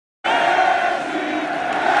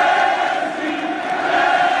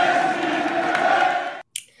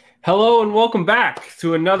Hello and welcome back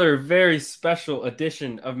to another very special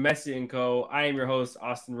edition of Messi and Co. I am your host,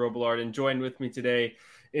 Austin Robillard, and joined with me today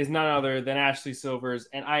is none other than Ashley Silvers,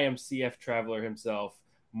 and I am CF Traveler himself,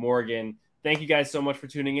 Morgan. Thank you guys so much for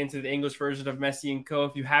tuning into the English version of Messi and Co.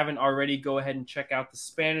 If you haven't already, go ahead and check out the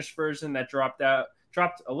Spanish version that dropped a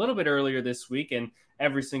little bit earlier this week, and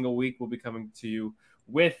every single week we'll be coming to you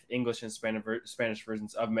with English and Spanish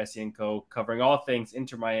versions of Messi and Co. covering all things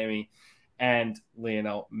Inter Miami and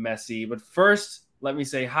Lionel Messi. But first, let me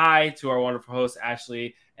say hi to our wonderful hosts,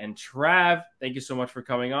 Ashley and Trav. Thank you so much for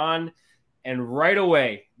coming on. And right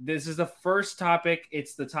away, this is the first topic.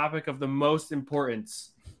 It's the topic of the most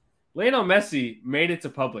importance. Lionel Messi made it to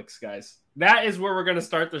Publix, guys. That is where we're going to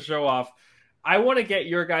start the show off. I want to get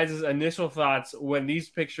your guys' initial thoughts when these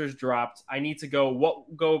pictures dropped. I need to go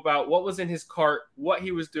about what was in his cart, what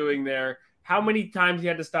he was doing there, how many times he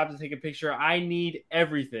had to stop to take a picture. I need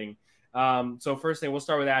everything. So first thing, we'll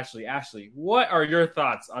start with Ashley. Ashley, what are your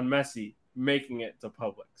thoughts on Messi making it to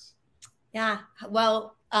Publix? Yeah,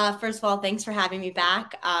 well, first of all, thanks for having me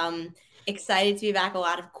back. Excited to be back. A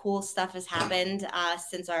lot of cool stuff has happened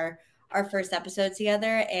since our first episode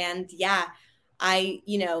together, and yeah,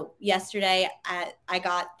 yesterday I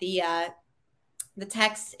got the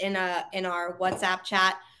text in our WhatsApp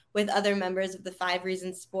chat with other members of the Five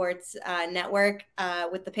Reasons Sports network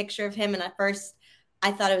with the picture of him, and at first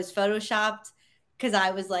I thought it was photoshopped because I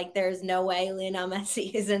was like, there's no way Lionel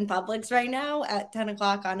Messi is in Publix right now at 10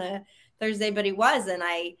 o'clock on a Thursday, but he was. And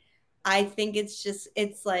I think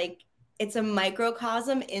it's a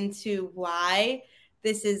microcosm into why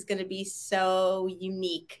this is going to be so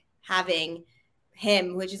unique having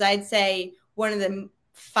him, which is, I'd say, one of the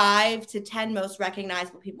 5 to 10 most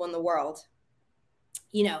recognizable people in the world.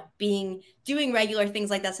 Doing regular things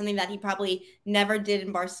like that, something that he probably never did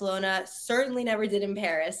in Barcelona, certainly never did in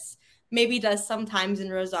Paris, maybe does sometimes in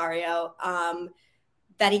Rosario,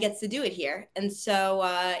 that he gets to do it here. And so,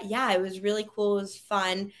 it was really cool. It was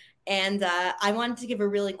fun. And I wanted to give a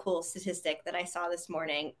really cool statistic that I saw this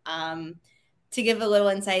morning to give a little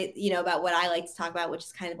insight, about what I like to talk about, which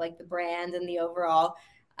is kind of like the brand and the overall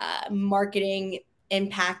marketing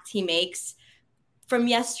impact he makes. From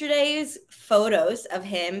yesterday's photos of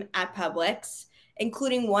him at Publix,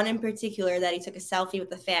 including one in particular that he took a selfie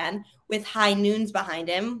with a fan with High Noons behind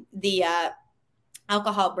him, the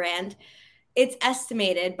alcohol brand, it's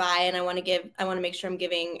estimated by, and I want to make sure I'm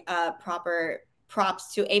giving proper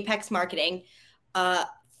props to Apex Marketing,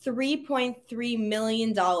 $3.3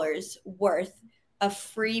 million worth of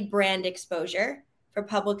free brand exposure for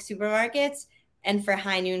Publix supermarkets and for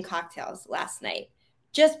High Noon cocktails last night,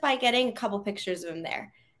 just by getting a couple pictures of him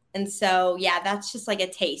there. And so, yeah, that's just like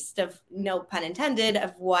a taste of, no pun intended,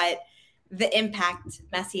 of what the impact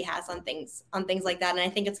Messi has on things like that. And I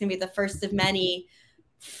think it's going to be the first of many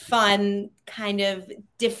fun, kind of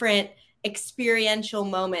different experiential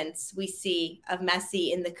moments we see of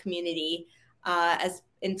Messi in the community as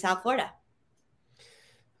in South Florida.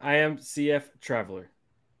 I am CF Traveler.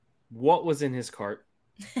 What was in his cart?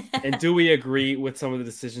 And do we agree with some of the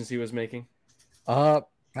decisions he was making?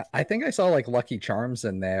 I think I saw like Lucky Charms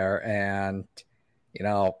in there, and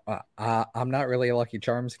I'm not really a Lucky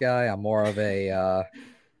Charms guy. I'm more of a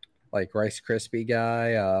like Rice Krispie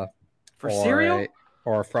guy, for cereal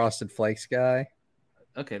or a Frosted Flakes guy.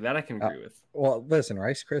 Okay, that I can agree with. Well, listen,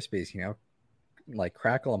 Rice Krispies, like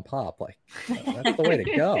crackle and pop, like that's the way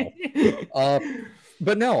to go.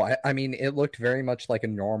 But no, I mean, it looked very much like a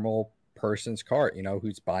normal person's cart,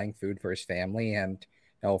 who's buying food for his family and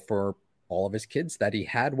for all of his kids that he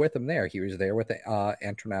had with him there. He was there with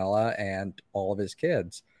Antonella and all of his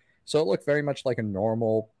kids. So it looked very much like a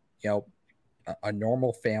normal, a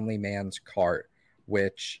normal family man's cart,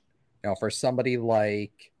 which, for somebody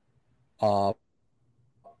like Lionel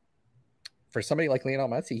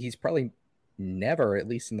Messi, he's probably never, at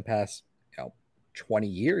least in the past, 20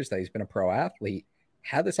 years that he's been a pro athlete,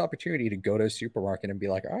 had this opportunity to go to a supermarket and be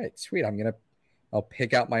like, all right, sweet, I'll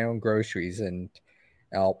pick out my own groceries and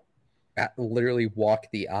I'll literally walk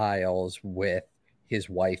the aisles with his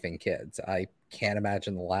wife and kids. I can't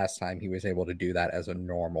imagine the last time he was able to do that as a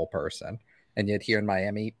normal person. And yet here in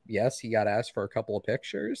Miami, yes, he got asked for a couple of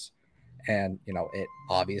pictures, and it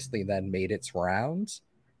obviously then made its rounds,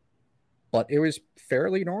 but it was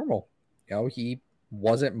fairly normal. He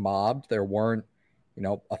wasn't mobbed. There weren't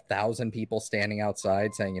 1,000 people standing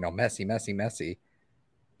outside saying Messi, Messi, Messi.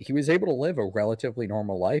 He was able to live a relatively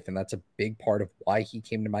normal life, and that's a big part of why he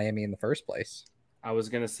came to Miami in the first place. I was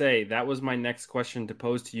going to say, that was my next question to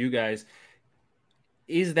pose to you guys.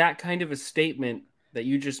 Is that kind of a statement that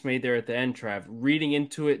you just made there at the end, Trav, reading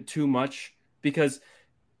into it too much? Because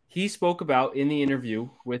he spoke about in the interview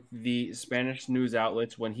with the Spanish news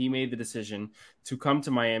outlets when he made the decision to come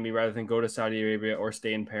to Miami rather than go to Saudi Arabia or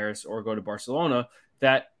stay in Paris or go to Barcelona,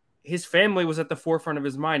 that his family was at the forefront of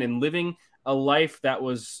his mind and living a life that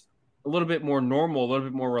was a little bit more normal, a little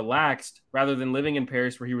bit more relaxed, rather than living in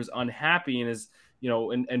Paris where he was unhappy and his,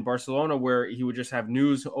 in Barcelona where he would just have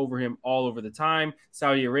news over him all over the time.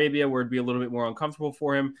 Saudi Arabia where it'd be a little bit more uncomfortable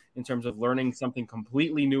for him in terms of learning something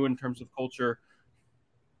completely new in terms of culture.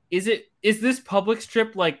 Is this Publix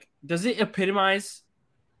trip, like, does it epitomize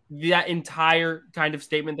that entire kind of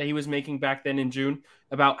statement that he was making back then in June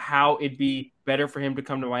about how it'd be better for him to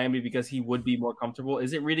come to Miami because he would be more comfortable?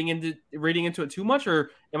 Is it reading into it too much,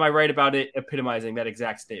 or am I right about it epitomizing that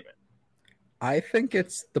exact statement? I think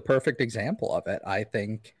it's the perfect example of it. I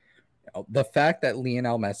think the fact that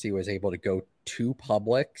Lionel Messi was able to go to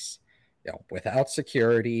Publix, without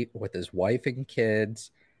security, with his wife and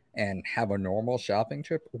kids, and have a normal shopping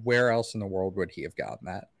trip, where else in the world would he have gotten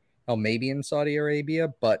that? Oh, maybe in Saudi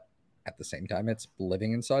Arabia, but at the same time, it's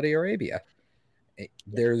living in Saudi Arabia.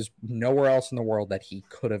 There's nowhere else in the world that he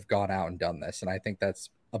could have gone out and done this. And I think that's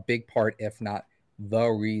a big part, if not the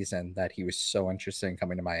reason, that he was so interested in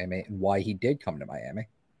coming to Miami and why he did come to Miami.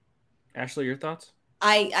 Ashley, your thoughts?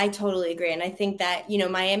 I totally agree. And I think that,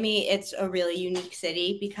 Miami, it's a really unique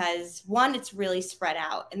city because, one, it's really spread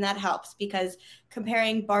out. And that helps because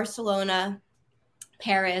comparing Barcelona,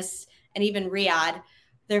 Paris, and even Riyadh,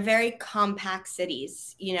 they're very compact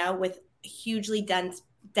cities, with hugely dense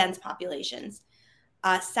populations.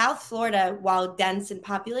 South Florida, while dense in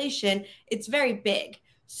population, it's very big.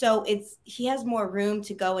 So he has more room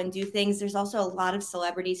to go and do things. There's also a lot of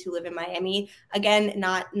celebrities who live in Miami. Again,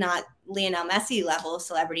 not Lionel Messi level of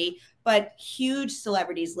celebrity, but huge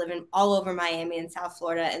celebrities living all over Miami and South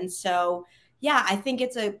Florida. And so, yeah, I think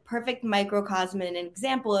it's a perfect microcosm and an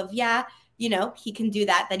example of, he can do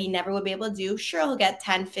that he never would be able to do. Sure, he'll get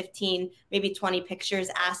 10, 15, maybe 20 pictures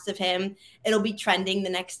asked of him. It'll be trending the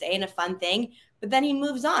next day and a fun thing. But then he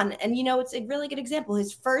moves on. And, it's a really good example.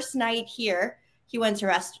 His first night here, he went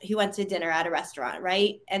to dinner at a restaurant,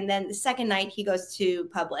 right? And then the second night he goes to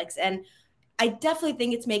Publix. And I definitely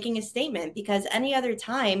think it's making a statement because any other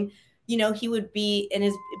time, he would be in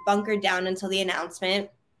his bunker down until the announcement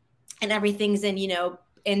and everything's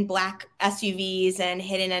in black SUVs and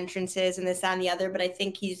hidden entrances and this, that, and the other. But I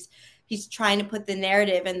think he's trying to put the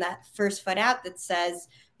narrative and that first foot out that says,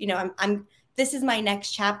 I'm this is my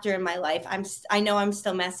next chapter in my life. I know I'm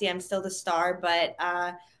still Messi. I'm still the star, but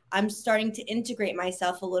I'm starting to integrate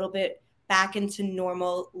myself a little bit back into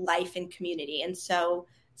normal life and community. And so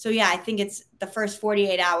yeah, I think it's the first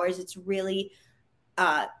 48 hours. It's really,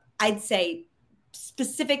 I'd say,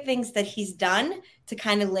 specific things that he's done to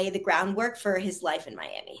kind of lay the groundwork for his life in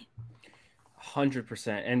Miami.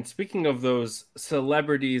 100%. And speaking of those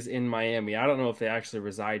celebrities in Miami, I don't know if they actually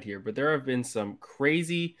reside here, but there have been some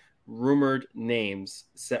crazy rumored names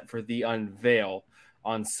set for the unveil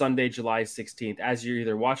on Sunday, July 16th. As you're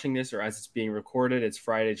either watching this or as it's being recorded, it's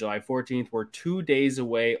Friday, July 14th. We're 2 days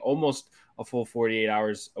away, almost a full 48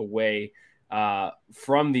 hours away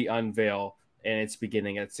from the unveil, and it's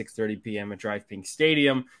beginning at 6:30 p.m. at Drive Pink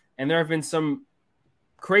Stadium. And there have been some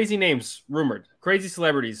crazy names rumored, crazy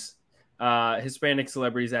celebrities, Hispanic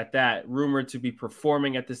celebrities at that, rumored to be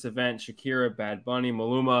performing at this event. Shakira, Bad Bunny,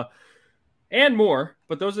 Maluma, and more.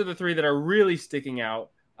 But those are the three that are really sticking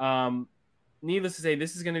out. Needless to say,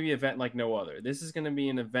 this is going to be an event like no other. This is going to be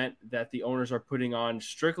an event that the owners are putting on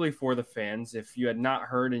strictly for the fans. If you had not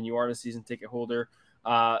heard and you are a season ticket holder,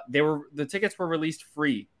 the tickets were released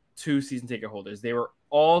free to season ticket holders. They were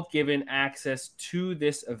all given access to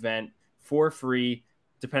this event for free,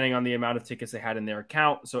 depending on the amount of tickets they had in their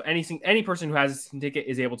account. So any person who has a season ticket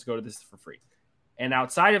is able to go to this for free. And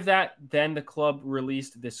outside of that, then the club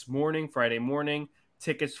released this morning, Friday morning,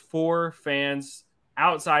 tickets for fans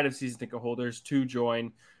outside of season ticket holders to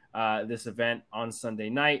join this event on Sunday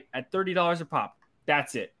night at $30 a pop.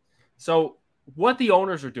 That's it. So what the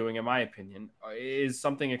owners are doing, in my opinion, is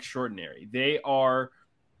something extraordinary. They are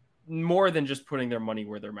more than just putting their money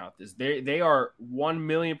where their mouth is. They are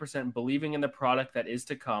 1,000,000% believing in the product that is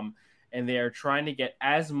to come, and they are trying to get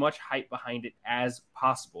as much hype behind it as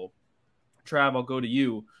possible. Trav, I'll go to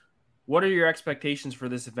you. What are your expectations for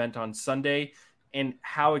this event on Sunday? And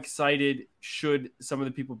how excited should some of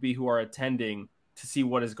the people be who are attending to see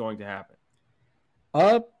what is going to happen?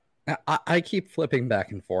 I keep flipping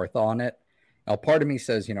back and forth on it. Now, part of me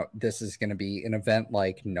says, this is going to be an event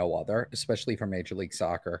like no other, especially for Major League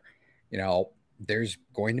Soccer. There's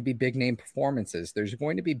going to be big name performances. There's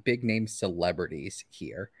going to be big name celebrities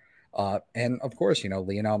here. And of course,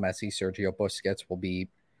 Lionel Messi, Sergio Busquets will be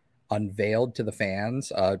unveiled to the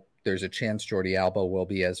fans. There's a chance Jordi Alba will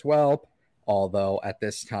be as well, although at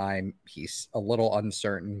this time he's a little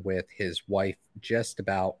uncertain with his wife just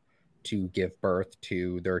about to give birth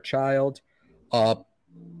to their child.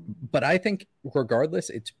 But I think regardless,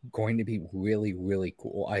 it's going to be really, really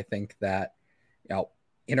cool. I think that,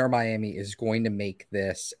 Inter Miami is going to make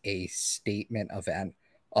this a statement event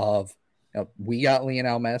of, we got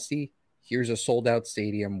Lionel Messi. Here's a sold out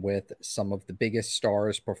stadium with some of the biggest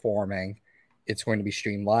stars performing. It's going to be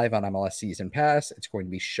streamed live on MLS Season Pass. It's going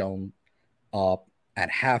to be shown at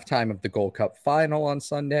halftime of the Gold Cup final on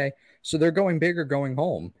Sunday. So they're going big or going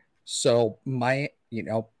home. So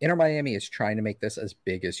Inter Miami is trying to make this as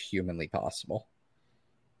big as humanly possible.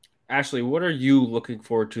 Ashley, what are you looking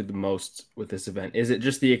forward to the most with this event? Is it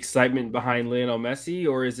just the excitement behind Lionel Messi,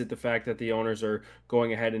 or is it the fact that the owners are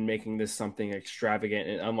going ahead and making this something extravagant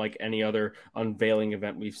and unlike any other unveiling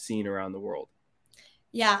event we've seen around the world?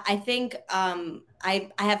 Yeah, I think I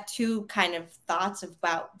have two kind of thoughts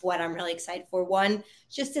about what I'm really excited for. One,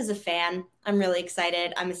 just as a fan, I'm really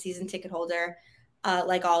excited. I'm a season ticket holder,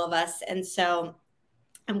 like all of us. And so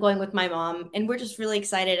I'm going with my mom, and we're just really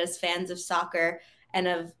excited as fans of soccer and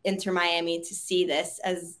of Inter Miami to see this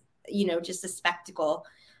as, just a spectacle.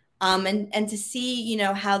 And to see,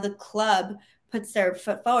 how the club puts their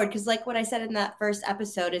foot forward. Because like what I said in that first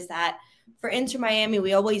episode is that for Inter Miami,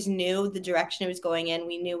 we always knew the direction it was going in.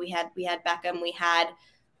 We knew we had Beckham, we had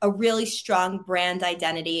a really strong brand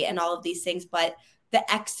identity and all of these things, but the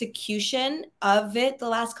execution of it the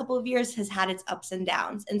last couple of years has had its ups and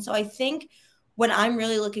downs. And so I think what I'm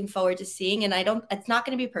really looking forward to seeing, and it's not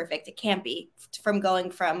going to be perfect. It can't be, from going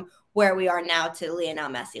from where we are now to Lionel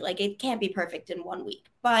Messi. Like, it can't be perfect in 1 week,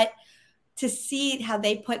 but to see how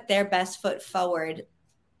they put their best foot forward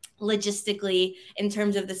logistically, in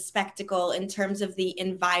terms of the spectacle, in terms of the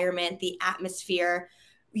environment, the atmosphere,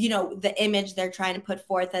 the image they're trying to put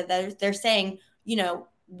forth, that they're saying,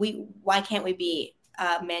 why can't we be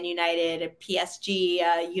Man United,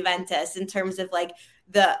 PSG, Juventus, in terms of like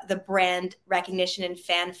the brand recognition and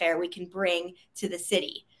fanfare we can bring to the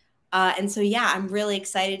city. And so, yeah, I'm really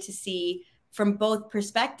excited to see from both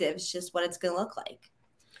perspectives just what it's going to look like.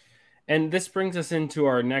 And this brings us into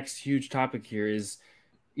our next huge topic here is,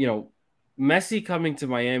 Messi coming to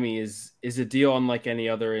Miami is a deal unlike any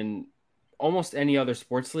other in almost any other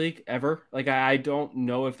sports league ever. Like, I don't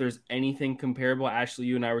know if there's anything comparable. Ashley,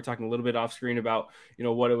 you and I were talking a little bit off screen about,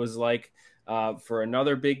 what it was like for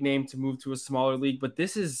another big name to move to a smaller league. But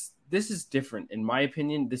this is different. In my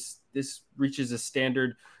opinion, this reaches a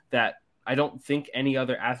standard that I don't think any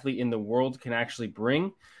other athlete in the world can actually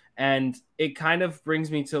bring. And it kind of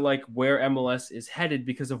brings me to like where MLS is headed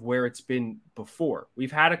because of where it's been before.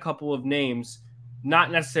 We've had a couple of names,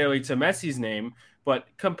 not necessarily to Messi's name, but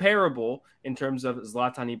comparable in terms of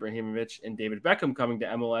Zlatan Ibrahimovic and David Beckham coming to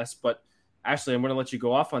MLS. But Ashley, I'm going to let you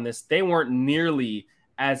go off on this. They weren't nearly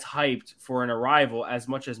as hyped for an arrival as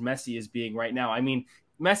much as Messi is being right now. I mean,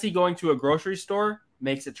 Messi going to a grocery store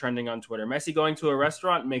makes it trending on Twitter. Messi going to a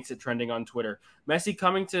restaurant makes it trending on Twitter. Messi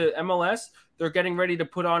coming to MLS, they're getting ready to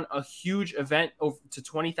put on a huge event to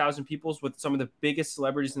 20,000 people with some of the biggest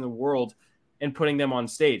celebrities in the world and putting them on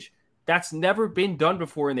stage. That's never been done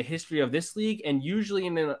before in the history of this league, and usually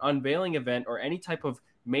in an unveiling event or any type of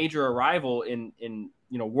major arrival in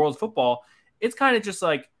world football, it's kind of just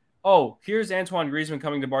like, oh, here's Antoine Griezmann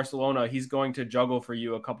coming to Barcelona. He's going to juggle for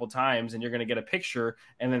you a couple times, and you're going to get a picture,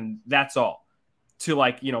 and then that's all. To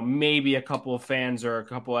maybe a couple of fans or a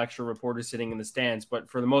couple extra reporters sitting in the stands,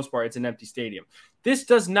 but for the most part, it's an empty stadium. This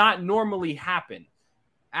does not normally happen.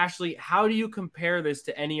 Ashley, how do you compare this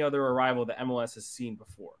to any other arrival that MLS has seen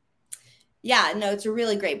before? Yeah, no, it's a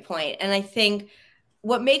really great point. And I think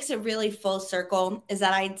what makes it really full circle is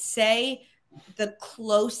that I'd say the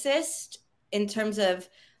closest in terms of,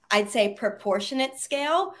 I'd say, proportionate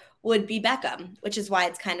scale would be Beckham, which is why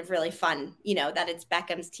it's kind of really fun, that it's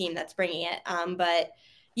Beckham's team that's bringing it. But,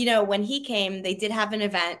 when he came, they did have an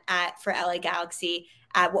event for LA Galaxy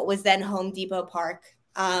at what was then Home Depot Park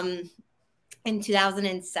in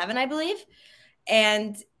 2007, I believe.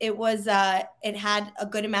 And it was it had a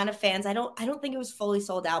good amount of fans. I don't think it was fully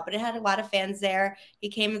sold out, but it had a lot of fans there. He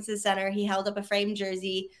came into the center. He held up a framed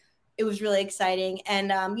jersey. It was really exciting.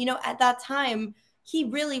 And, at that time, he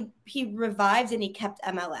revived and he kept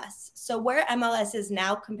MLS. So where MLS is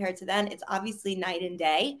now compared to then, it's obviously night and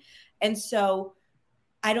day. And so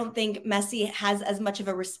I don't think Messi has as much of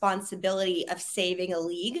a responsibility of saving a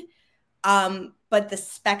league. But the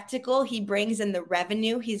spectacle he brings and the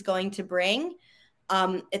revenue he's going to bring,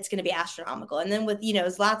 it's going to be astronomical. And then with,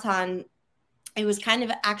 Zlatan it was kind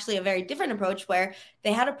of actually a very different approach where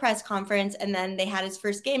they had a press conference and then they had his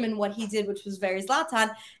first game. And what he did, which was very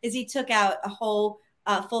Zlatan, is he took out a whole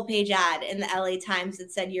full page ad in the LA Times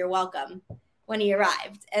that said, "You're welcome," when he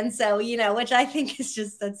arrived. And so, which I think is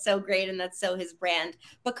just, that's so great. And that's so his brand,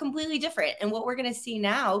 but completely different. And what we're going to see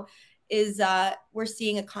now is we're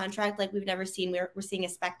seeing a contract like we've never seen. We're seeing a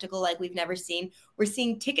spectacle like we've never seen. We're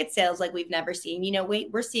seeing ticket sales like we've never seen.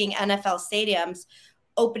 We're seeing NFL stadiums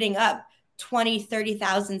opening up 20,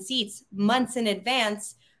 30,000 seats months in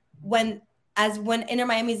advance when Inter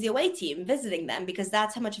Miami is the away team visiting them, because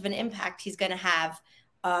that's how much of an impact he's going to have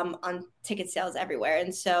on ticket sales everywhere.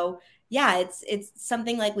 And so, yeah, it's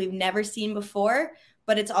something like we've never seen before,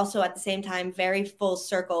 but it's also at the same time very full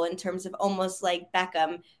circle in terms of almost like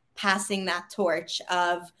Beckham passing that torch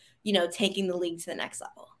of, taking the league to the next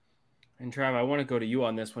level. And Trav, I want to go to you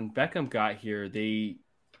on this. When Beckham got here, they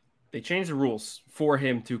changed the rules for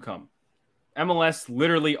him to come. MLS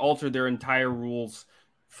literally altered their entire rules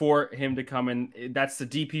for him to come in. That's the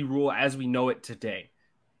DP rule as we know it today.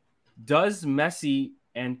 Does Messi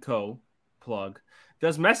and Co.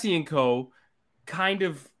 kind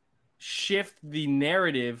of shift the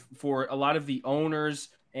narrative for a lot of the owners,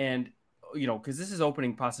 and because this is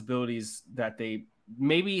opening possibilities that they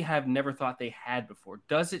maybe have never thought they had before?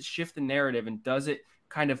 Does it shift the narrative, and does it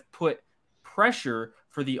kind of put pressure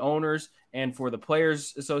for the owners and for the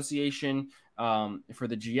Players Association, for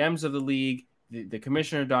the GMs of the league, the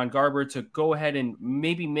commissioner, Don Garber, to go ahead and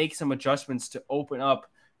maybe make some adjustments to open up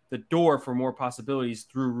the door for more possibilities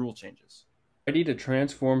through rule changes? Ready to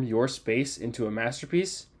transform your space into a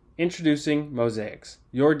masterpiece? Introducing Mosaics,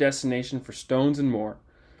 your destination for stones and more.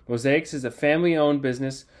 Mosaics is a family-owned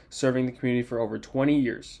business serving the community for over 20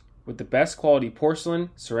 years. With the best quality porcelain,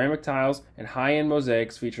 ceramic tiles, and high-end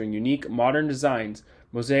mosaics featuring unique modern designs,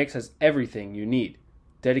 Mosaics has everything you need.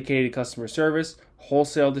 Dedicated customer service,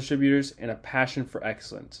 wholesale distributors, and a passion for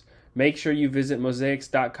excellence. Make sure you visit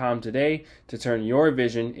mosaics.com today to turn your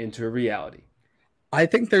vision into a reality. I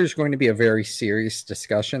think there's going to be a very serious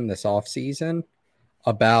discussion this offseason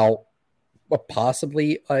about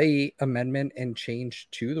possibly a amendment and change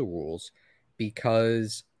to the rules,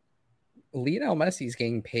 because Lionel Messi's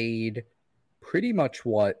getting paid pretty much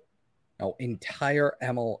what half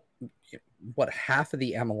of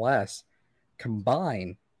the MLS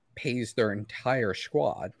combined pays their entire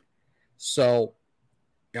squad. So,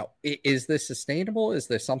 is this sustainable? Is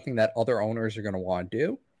this something that other owners are going to want to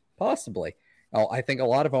do? Possibly. I think a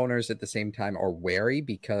lot of owners at the same time are wary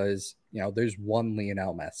because, there's one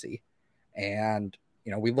Lionel Messi. And,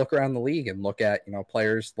 we look around the league and look at,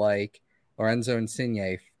 players like Lorenzo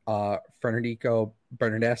Insigne, Federico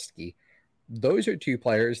Bernardeschi. Those are two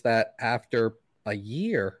players that after a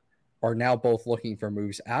year are now both looking for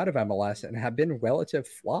moves out of MLS and have been relative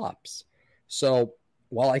flops. So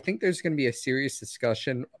while I think there's going to be a serious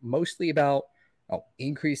discussion mostly about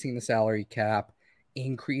increasing the salary cap,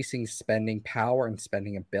 increasing spending power and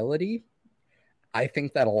spending ability, I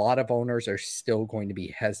think that a lot of owners are still going to be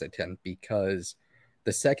hesitant, because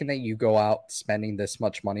the second that you go out spending this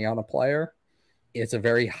much money on a player, it's a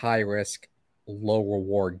very high risk, low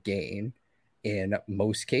reward gain in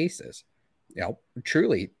most cases.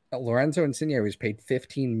 Truly, Lorenzo Insigne was paid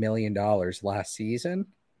 $15 million last season,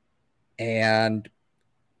 and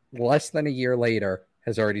less than a year later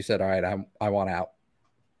has already said, all right, I want out.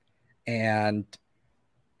 And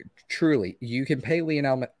truly, you can pay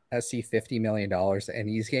Lionel Messi $50 million, and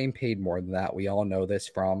he's getting paid more than that. We all know this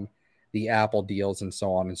from the Apple deals and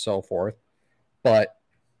so on and so forth. But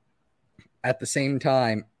at the same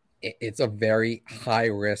time, it's a very high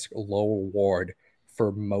risk, low reward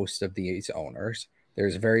for most of these owners.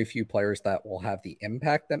 There's very few players that will have the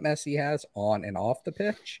impact that Messi has on and off the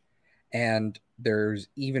pitch. And there's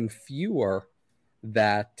even fewer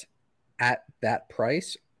that at that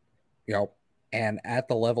price, and at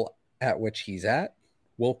the level at which he's at,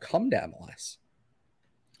 will come to MLS.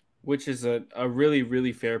 Which is a really,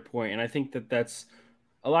 really fair point. And I think that that's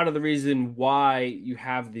a lot of the reason why you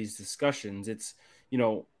have these discussions. It's,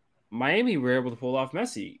 Miami were able to pull off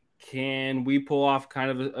Messi. Can we pull off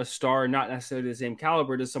kind of a star, not necessarily the same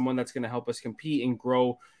caliber, to someone that's going to help us compete and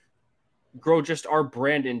grow just our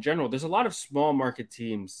brand in general? There's a lot of small market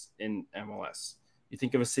teams in MLS. You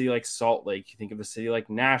think of a city like Salt Lake, you think of a city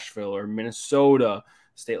like Nashville or Minnesota,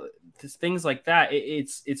 things like that.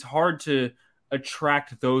 It's hard to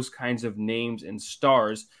attract those kinds of names and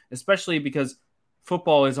stars, especially because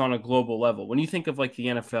football is on a global level. When you think of like the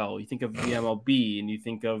NFL, you think of the MLB, and you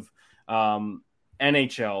think of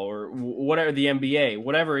NHL or whatever, the NBA,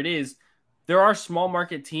 whatever it is, there are small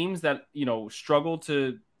market teams that, struggle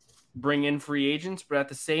to bring in free agents, but at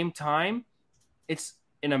the same time, it's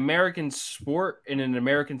an American sport in an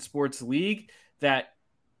American sports league that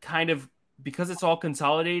kind of, because it's all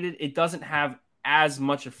consolidated, it doesn't have as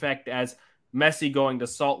much effect as Messi going to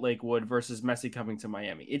Salt Lake would versus Messi coming to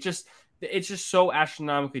Miami. It's just so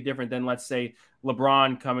astronomically different than, let's say,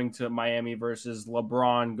 LeBron coming to Miami versus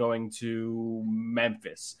LeBron going to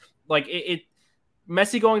Memphis. Like it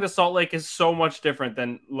Messi going to Salt Lake is so much different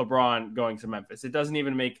than LeBron going to Memphis. It doesn't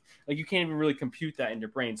even make, like, you can't even really compute that in your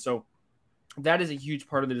brain. So that is a huge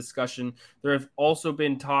part of the discussion. There have also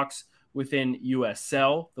been talks within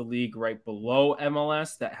USL, the league right below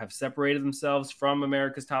MLS, that have separated themselves from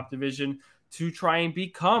America's top division to try and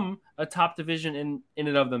become a top division in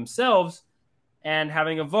and of themselves, and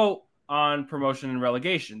having a vote on promotion and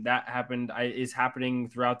relegation. That is happening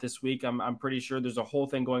throughout this week. I'm pretty sure there's a whole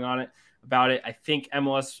thing going on about it. I think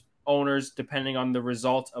MLS owners, depending on the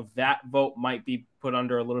result of that vote, might be put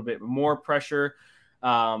under a little bit more pressure,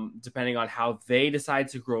 depending on how they decide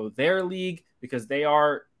to grow their league, because they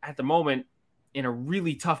are at the moment in a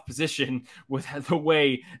really tough position with the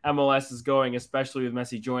way MLS is going, especially with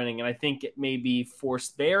Messi joining. And I think it maybe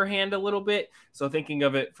forced their hand a little bit. So thinking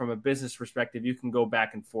of it from a business perspective, you can go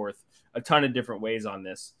back and forth a ton of different ways on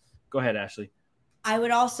this. Go ahead, Ashley. I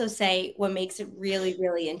would also say what makes it really,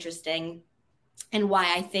 really interesting, and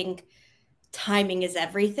why I think timing is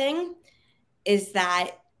everything, is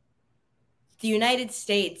that the United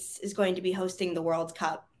States is going to be hosting the World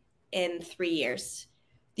Cup in 3 years.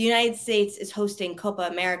 The United States is hosting Copa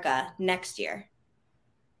America next year.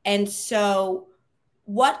 And so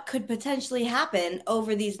what could potentially happen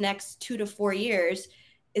over these next 2 to 4 years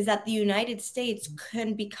is that the United States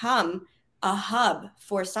can become a hub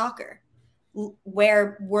for soccer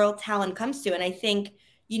where world talent comes to. And I think,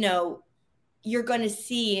 you're going to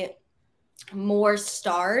see more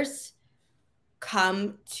stars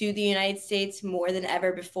come to the United States more than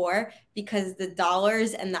ever before, because the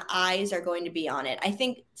dollars and the eyes are going to be on it. I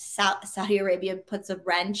think Saudi Arabia puts a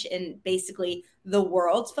wrench in basically the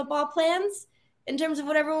world's football plans in terms of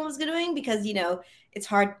what everyone was doing, because, it's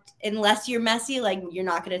hard, unless you're Messi, like, you're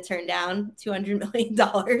not going to turn down $200 million.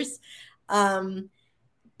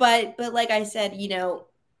 But like I said,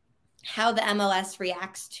 how the MLS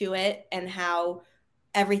reacts to it, and how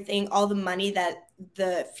everything, all the money that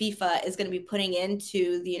the FIFA is going to be putting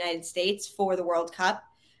into the United States for the World Cup,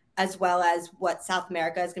 as well as what South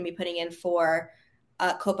America is going to be putting in for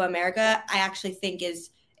Copa America, I actually think it's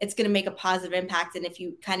going to make a positive impact. And if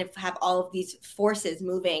you kind of have all of these forces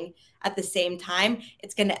moving at the same time,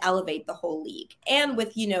 it's going to elevate the whole league. And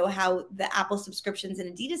with, how the Apple subscriptions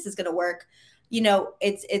and Adidas is going to work,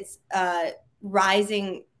 it's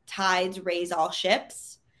rising tides raise all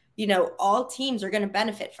ships. All teams are going to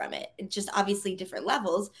benefit from it. It's just obviously different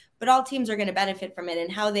levels, but all teams are going to benefit from it.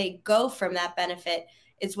 And how they go from that benefit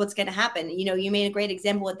is what's going to happen. You made a great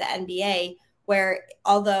example with the NBA, where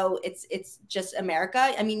although it's just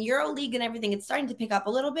America, I mean, EuroLeague and everything, it's starting to pick up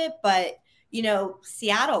a little bit, but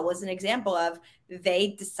Seattle was an example of, they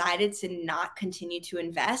decided to not continue to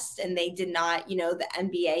invest, and they did not, the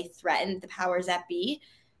NBA threatened the powers that be.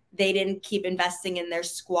 They didn't keep investing in their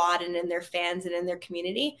squad and in their fans and in their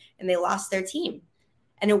community, and they lost their team.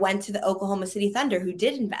 And it went to the Oklahoma City Thunder, who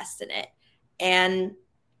did invest in it. And,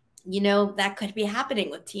 that could be happening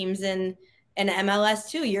with teams in MLS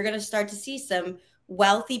too. You're going to start to see some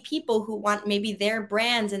wealthy people who want maybe their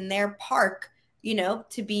brands and their park,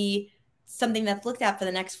 to be something that's looked at for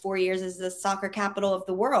the next 4 years as the soccer capital of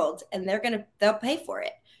the world. And they'll pay for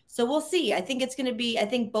it. So we'll see. I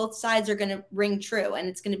think both sides are going to ring true, and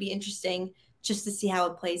it's going to be interesting just to see how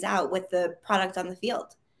it plays out with the product on the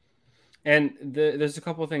field. And there's a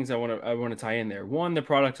couple of things I want to tie in there. One, the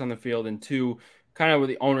product on the field, and two, kind of with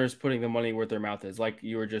the owners putting the money where their mouth is, like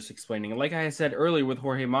you were just explaining. And like I said earlier, with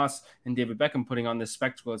Jorge Mas and David Beckham putting on this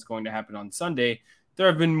spectacle that's going to happen on Sunday, there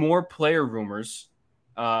have been more player rumors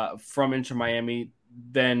from Inter Miami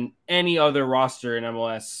than any other roster in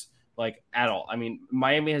MLS, like, at all. I mean,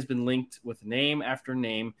 Miami has been linked with name after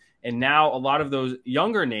name, and now a lot of those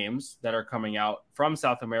younger names that are coming out from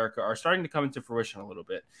South America are starting to come into fruition a little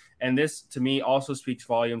bit. And this, to me, also speaks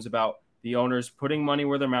volumes about the owners putting money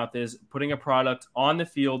where their mouth is, putting a product on the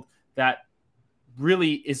field that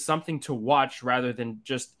really is something to watch, rather than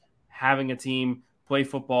just having a team play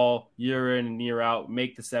football year in and year out,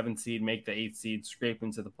 make the 7th seed, make the 8th seed, scrape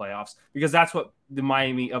into the playoffs, because that's what the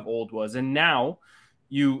Miami of old was. And now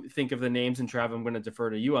you think of the names, and Trav, I'm going to defer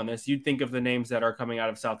to you on this. You'd think of the names that are coming out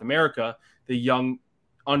of South America, the young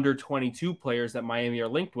under 22 players that Miami are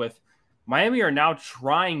linked with. Miami are now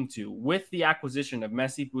trying to, with the acquisition of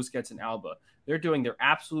Messi, Busquets, and Alba, they're doing their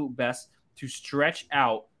absolute best to stretch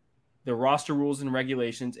out the roster rules and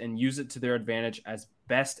regulations and use it to their advantage as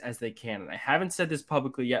best as they can. And I haven't said this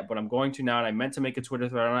publicly yet, but I'm going to now. And I meant to make a Twitter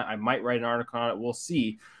thread on it. I might write an article on it. We'll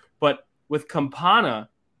see. But with Campana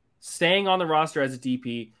staying on the roster as a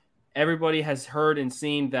DP, everybody has heard and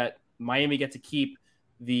seen that Miami get to keep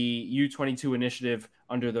the U22 initiative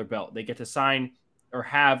under their belt. They get to sign or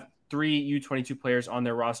have 3 U22 players on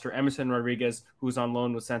their roster. Emerson Rodriguez, who's on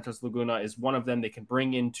loan with Santos Laguna, is one of them. They can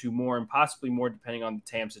bring in 2 more and possibly more depending on the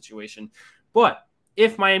TAM situation. But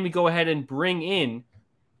if Miami go ahead and bring in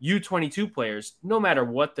U22 players, no matter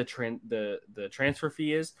what the transfer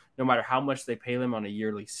fee is, no matter how much they pay them on a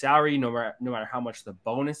yearly salary, no matter how much the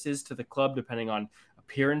bonus is to the club, depending on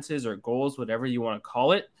appearances or goals, whatever you want to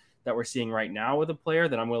call it, that we're seeing right now with a player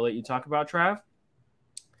that I'm going to let you talk about, Trav,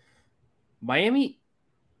 Miami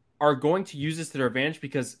are going to use this to their advantage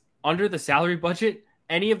because under the salary budget,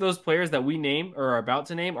 any of those players that we name or are about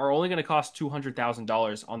to name are only going to cost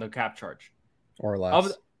 $200,000 on the cap charge. Or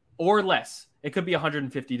less. Or less. It could be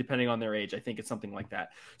 150 depending on their age. I think it's something like that.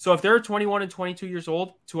 So if they're 21 and 22 years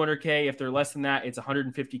old, $200K. If they're less than that, it's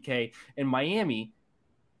 $150K. In Miami,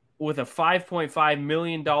 with a $5.5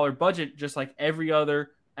 million budget, just like every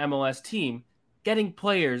other MLS team, getting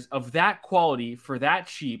players of that quality for that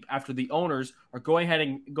cheap after the owners are going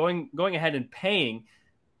ahead and paying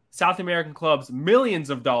South American clubs millions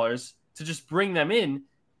of dollars to just bring them in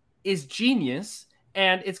is genius.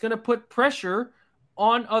 And it's going to put pressure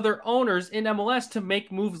on other owners in MLS to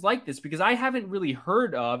make moves like this, because I haven't really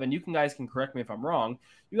heard of, and you guys can correct me if I'm wrong,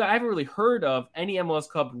 I haven't really heard of any MLS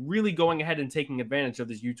club really going ahead and taking advantage of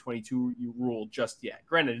this U22 rule just yet.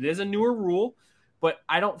 Granted, it is a newer rule, but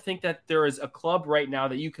I don't think that there is a club right now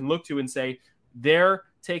that you can look to and say they're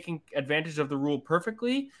taking advantage of the rule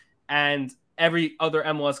perfectly, and every other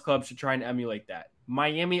MLS club should try and emulate that.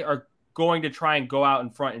 Miami are going to try and go out in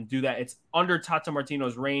front and do that. It's under Tata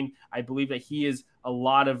Martino's reign. I believe that he is a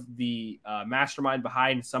lot of the mastermind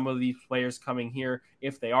behind some of these players coming here.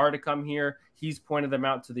 If they are to come here, he's pointed them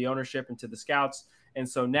out to the ownership and to the scouts. And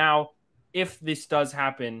so now, if this does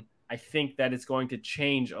happen, I think that it's going to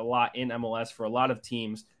change a lot in MLS for a lot of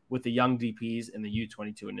teams with the young DPs and the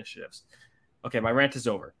U22 initiatives. Okay, my rant is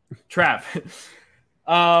over. Trav,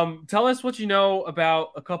 tell us what you know about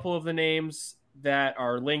a couple of the names that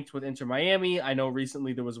are linked with Inter Miami. I know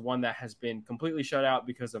recently there was one that has been completely shut out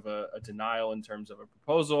because of a denial in terms of a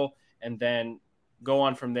proposal, and then go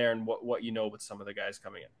on from there and what you know with some of the guys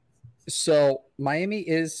coming in. So Miami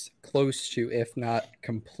is close to, if not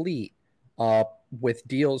complete, with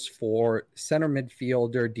deals for center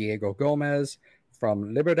midfielder Diego Gomez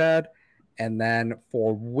from Libertad, and then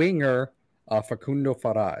for winger Facundo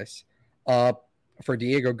Farais. For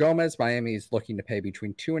Diego Gomez, Miami is looking to pay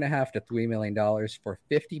between $2.5 to $3 million for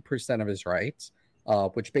 50% of his rights,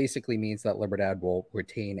 which basically means that Libertad will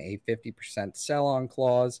retain a 50% sell-on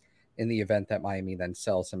clause in the event that Miami then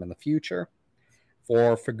sells him in the future.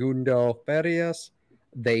 For Facundo Farias,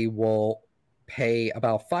 they will pay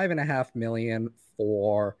about $5.5 million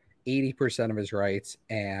for 80% of his rights,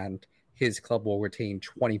 and his club will retain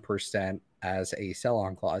 20% as a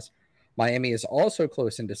sell-on clause. Miami is also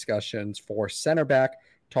close in discussions for center back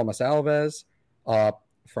Thomas Alves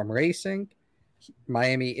from Racing.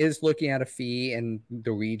 Miami is looking at a fee in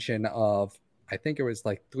the region of, I think it was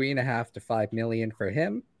like $3.5 to $5 million for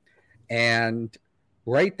him. And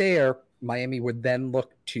right there, Miami would then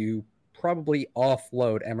look to probably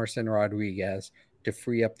offload Emerson Rodriguez to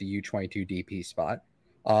free up the U22 DP spot.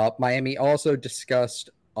 Miami also discussed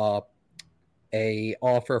a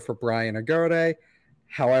offer for Brian Aguirre.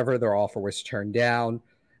 However, their offer was turned down.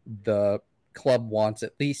 The club wants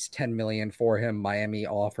at least $10 million for him. Miami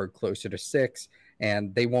offered closer to $6 million,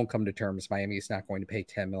 and they won't come to terms. Miami is not going to pay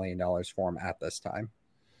 $10 million for him at this time.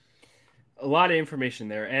 A lot of information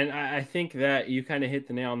there, and I think that you kind of hit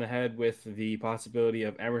the nail on the head with the possibility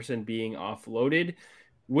of Emerson being offloaded.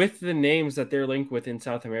 With the names that they're linked with in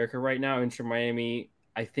South America right now, Inter Miami,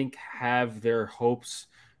 I think, have their hopes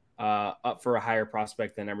up for a higher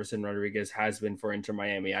prospect than Emerson Rodriguez has been for Inter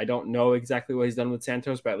Miami. I don't know exactly what he's done with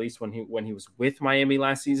Santos, but at least when he was with Miami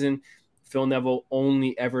last season, Phil Neville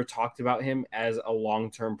only ever talked about him as a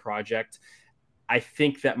long-term project. I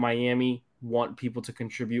think that Miami want people to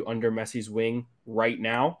contribute under Messi's wing right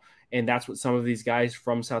now, and that's what some of these guys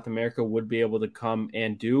from South America would be able to come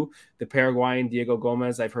and do. The Paraguayan Diego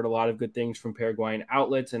Gomez, I've heard a lot of good things from Paraguayan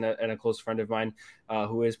outlets, and a close friend of mine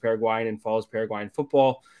who is Paraguayan and follows Paraguayan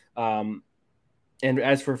football. And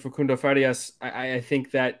as for Facundo Farias, I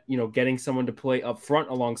think that, getting someone to play up front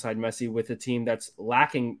alongside Messi with a team that's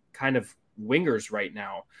lacking kind of wingers right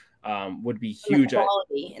now would be huge.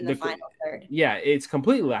 Quality in the final third. Yeah, it's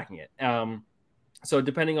completely lacking it. So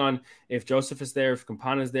depending on if Joseph is there, if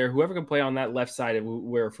Campana is there, whoever can play on that left side of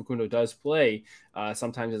where Facundo does play,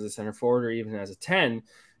 sometimes as a center forward or even as a 10,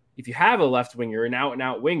 if you have a left winger, an out and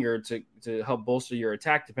out winger to help bolster your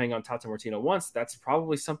attack, depending on Tata Martino wants, that's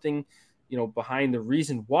probably something, behind the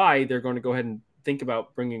reason why they're going to go ahead and think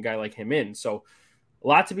about bringing a guy like him in. So a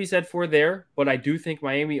lot to be said for there, but I do think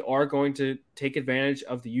Miami are going to take advantage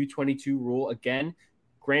of the U22 rule again.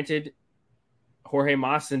 Granted, Jorge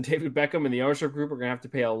Mas and David Beckham and the ownership group are going to have to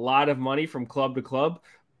pay a lot of money from club to club,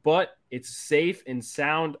 but it's safe and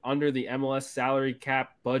sound under the MLS salary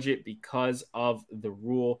cap budget because of the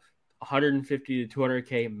rule. 150 to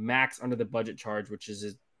 200K max under the budget charge, which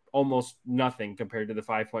is almost nothing compared to the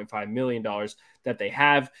 $5.5 million that they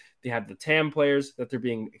have. They have the TAM players that they're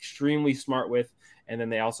being extremely smart with. And then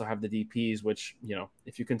they also have the DPs, which,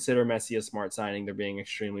 if you consider Messi a smart signing, they're being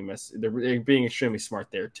extremely smart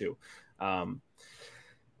there too.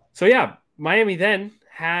 So yeah, Miami then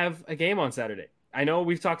have a game on Saturday. I know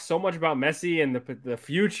we've talked so much about Messi and the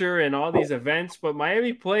future and all these events, but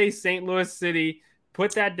Miami plays St. Louis City.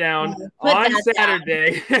 Put that down on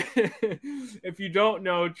Saturday. If you don't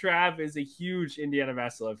know, Trav is a huge Indiana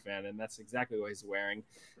Vassilev fan, and that's exactly what he's wearing.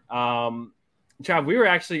 Trav, we were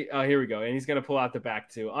actually here we go, and he's going to pull out the back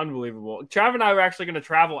too. Unbelievable. Trav and I were actually going to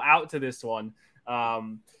travel out to this one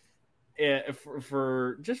for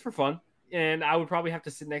fun. And I would probably have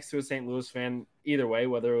to sit next to a St. Louis fan either way,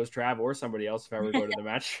 whether it was Trav or somebody else if I were to go to the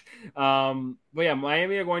match. But yeah,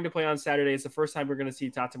 Miami are going to play on Saturday. It's the first time we're going to see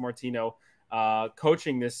Tata Martino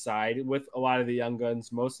coaching this side with a lot of the young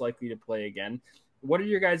guns most likely to play again. What are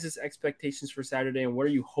your guys' expectations for Saturday, and what are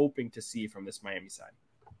you hoping to see from this Miami side?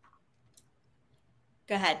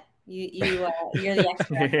 Go ahead. You're the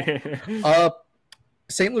expert.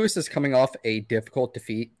 St. Louis is coming off a difficult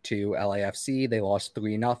defeat to LAFC. They lost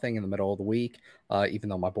 3-0 in the middle of the week, even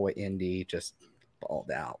though my boy Indy just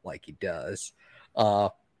balled out like he does.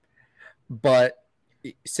 But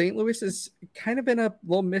St. Louis is kind of in a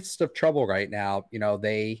little midst of trouble right now.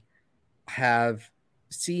 They have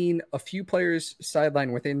seen a few players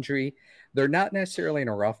sidelined with injury. They're not necessarily in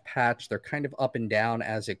a rough patch. They're kind of up and down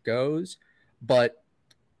as it goes. But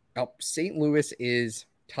St. Louis is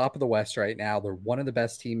top of the West right now. They're one of the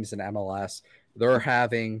best teams in MLS. They're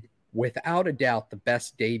having, without a doubt, the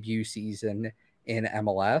best debut season in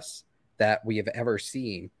MLS that we have ever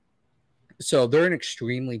seen. So they're an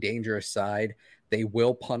extremely dangerous side. They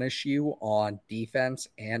will punish you on defense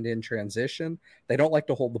and in transition. They don't like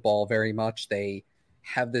to hold the ball very much. They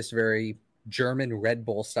have this very German Red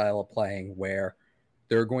Bull style of playing where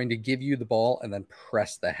they're going to give you the ball and then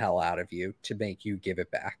press the hell out of you to make you give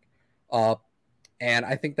it back. And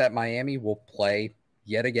I think that Miami will play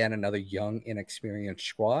yet again another young, inexperienced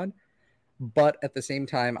squad. But at the same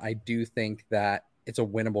time, I do think that it's a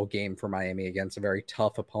winnable game for Miami against a very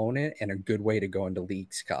tough opponent and a good way to go into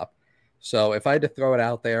Leagues Cup. So if I had to throw it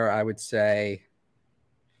out there, I would say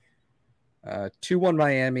 2-1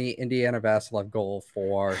 Miami, Indiana Vassilev goal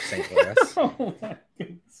for St. Louis. Oh, my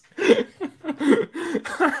goodness.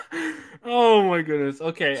 Oh, my goodness.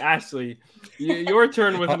 Okay, Ashley, your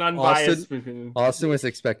turn with an unbiased. Austin was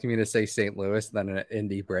expecting me to say St. Louis, then an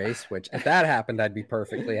Indy brace, which if that happened, I'd be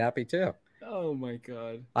perfectly happy too. Oh, my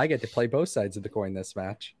God. I get to play both sides of the coin this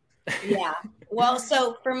match. Yeah. Well,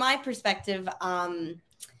 so from my perspective,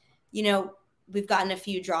 we've gotten a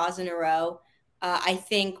few draws in a row. I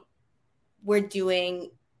think we're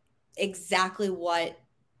doing exactly what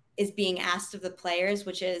is being asked of the players,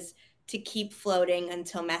 which is to keep floating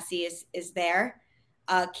until Messi is there.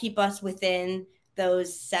 Keep us within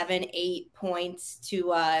those 7-8 points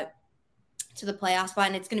to the playoff spot.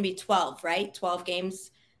 And it's going to be 12, right? 12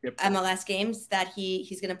 games, yep. MLS games that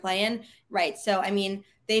he's going to play in. Right. So, I mean,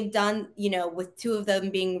 they've done, with 2 of them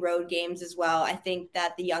being road games as well. I think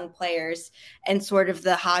that the young players and sort of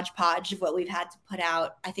the hodgepodge of what we've had to put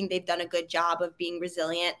out, I think they've done a good job of being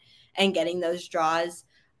resilient and getting those draws.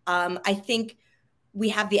 I think we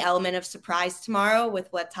have the element of surprise tomorrow with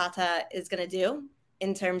what Tata is going to do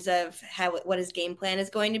in terms of what his game plan is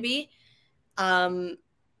going to be.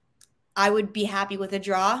 I would be happy with a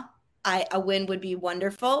draw. A win would be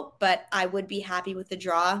wonderful, but I would be happy with a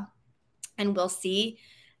draw, and we'll see.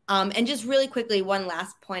 And just really quickly, one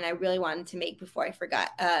last point I really wanted to make before I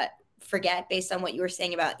forget based on what you were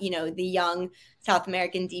saying about, the young South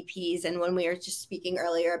American DPs. And when we were just speaking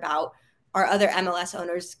earlier about our other MLS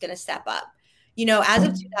owners going to step up. As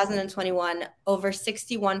of 2021, over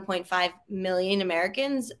 61.5 million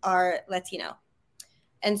Americans are Latino.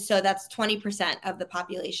 And so that's 20% of the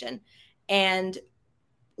population. And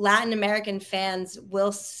Latin American fans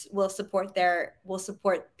will support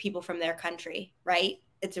people from their country, right?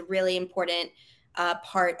 It's a really important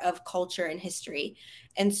part of culture and history.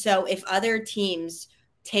 And so if other teams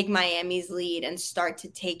take Miami's lead and start to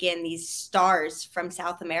take in these stars from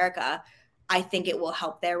South America, I think it will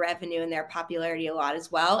help their revenue and their popularity a lot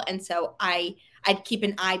as well. And so I'd keep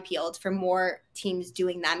an eye peeled for more teams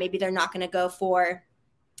doing that. Maybe they're not going to go for,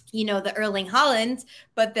 the Erling Haaland,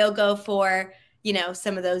 but they'll go for,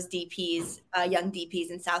 some of those DPs, young DPs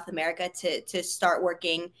in South America to start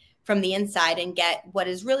working from the inside and get what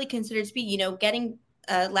is really considered to be, getting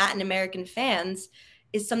Latin American fans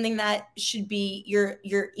is something that should be your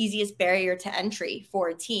easiest barrier to entry for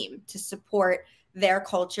a team to support their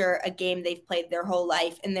culture, a game they've played their whole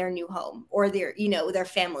life in their new home or their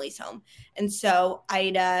family's home. And so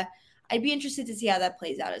I'd be interested to see how that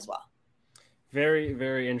plays out as well. Very,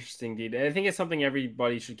 very interesting, indeed. I think it's something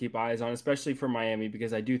everybody should keep eyes on, especially for Miami,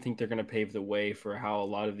 because I do think they're going to pave the way for how a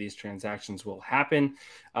lot of these transactions will happen.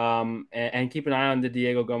 And keep an eye on the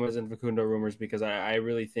Diego Gomez and Facundo rumors, because I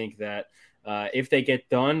really think that if they get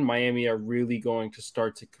done, Miami are really going to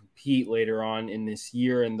start to compete later on in this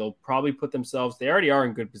year, and they'll probably put themselves – they already are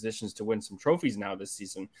in good positions to win some trophies now this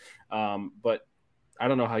season. But I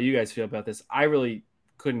don't know how you guys feel about this. I really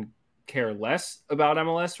couldn't care less about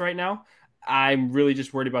MLS right now. I'm really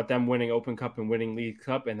just worried about them winning Open Cup and winning League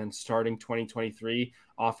Cup and then starting 2023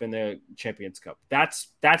 off in the Champions Cup. That's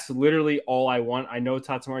literally all I want. I know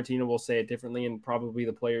Tata Martino will say it differently and probably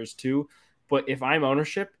the players too. But if I'm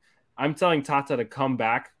ownership, I'm telling Tata to come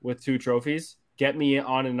back with 2 trophies, get me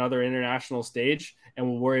on another international stage, and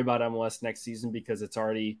we'll worry about MLS next season because it's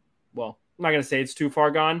already, well, I'm not going to say it's too far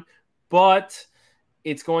gone, but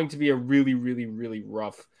it's going to be a really, really, really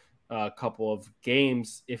rough couple of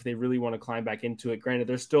games if they really want to climb back into it. Granted,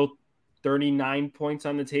 there's still 39 points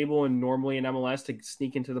on the table, and normally in MLS to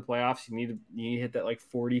sneak into the playoffs, you need to hit that like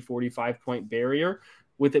 45 point barrier.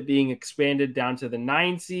 With it being expanded down to the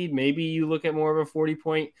 9 seed, maybe you look at more of a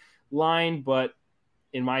 40-point line, but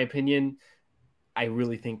in my opinion, I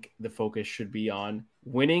really think the focus should be on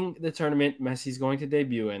winning the tournament Messi's going to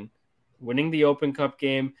debut in, winning the Open Cup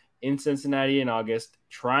game in Cincinnati in August,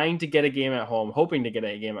 trying to get a game at home, hoping to get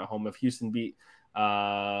a game at home if Houston beat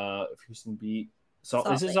Salt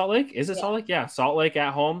Lake? Is it Salt Lake? Yeah, Salt Lake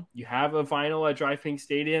at home. You have a final at Drive Pink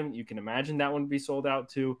Stadium. You can imagine that one would be sold out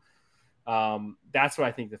too. That's what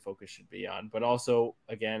I think the focus should be on. But also,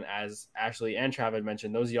 again, as Ashley and Trav had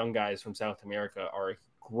mentioned, those young guys from South America are a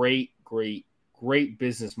great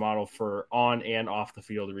business model for on and off the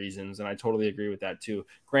field reasons. And I totally agree with that too.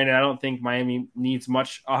 Granted, I don't think Miami needs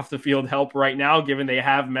much off the field help right now, given they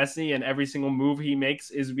have Messi and every single move he makes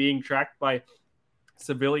is being tracked by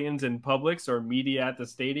civilians in Publix or media at the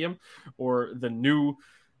stadium or the new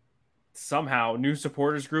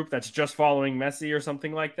supporters group that's just following Messi or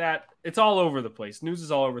something like that. It's all over the place. News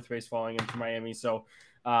is all over the place following him to Miami. So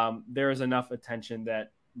there is enough attention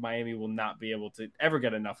that Miami will not be able to ever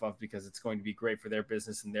get enough of, because it's going to be great for their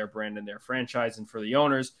business and their brand and their franchise and for the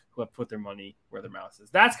owners who have put their money where their mouth is.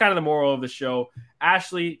 That's kind of the moral of the show.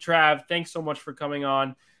 Ashley, Trav, thanks so much for coming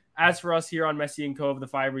on. As for us here on Messi & Co. of the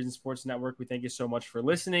 5 Reasons Sports Network, we thank you so much for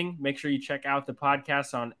listening. Make sure you check out the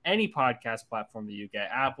podcast on any podcast platform that you get: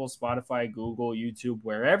 Apple, Spotify, Google, YouTube,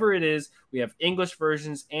 wherever it is. We have English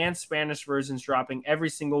versions and Spanish versions dropping every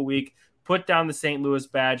single week. Put down the St. Louis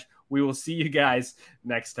badge. We will see you guys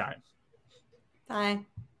next time. Bye.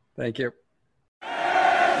 Thank you.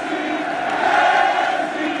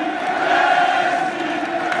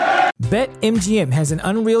 BetMGM has an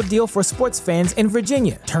unreal deal for sports fans in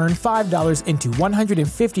Virginia. Turn $5 into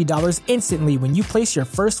 $150 instantly when you place your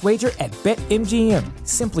first wager at BetMGM.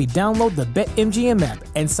 Simply download the BetMGM app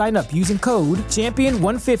and sign up using code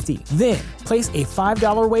Champion150. Then, place a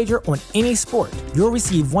 $5 wager on any sport. You'll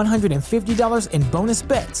receive $150 in bonus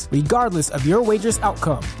bets, regardless of your wager's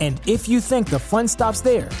outcome. And if you think the fun stops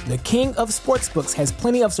there, the king of sportsbooks has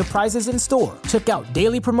plenty of surprises in store. Check out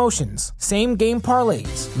daily promotions, same-game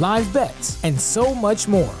parlays, live bets, and so much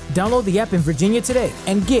more. Download the app in Virginia today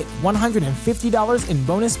and get $150 in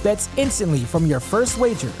bonus bets instantly from your first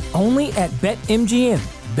wager. Only at BetMGM.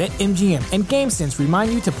 BetMGM and GameSense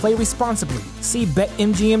remind you to play responsibly. See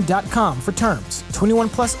BetMGM.com for terms. 21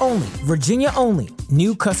 plus only. Virginia only.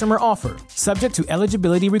 New customer offer. Subject to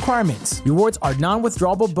eligibility requirements. Rewards are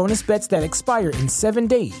non-withdrawable bonus bets that expire in 7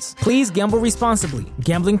 days. Please gamble responsibly.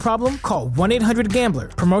 Gambling problem? Call 1-800-GAMBLER.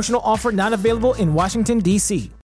 Promotional offer not available in Washington, D.C.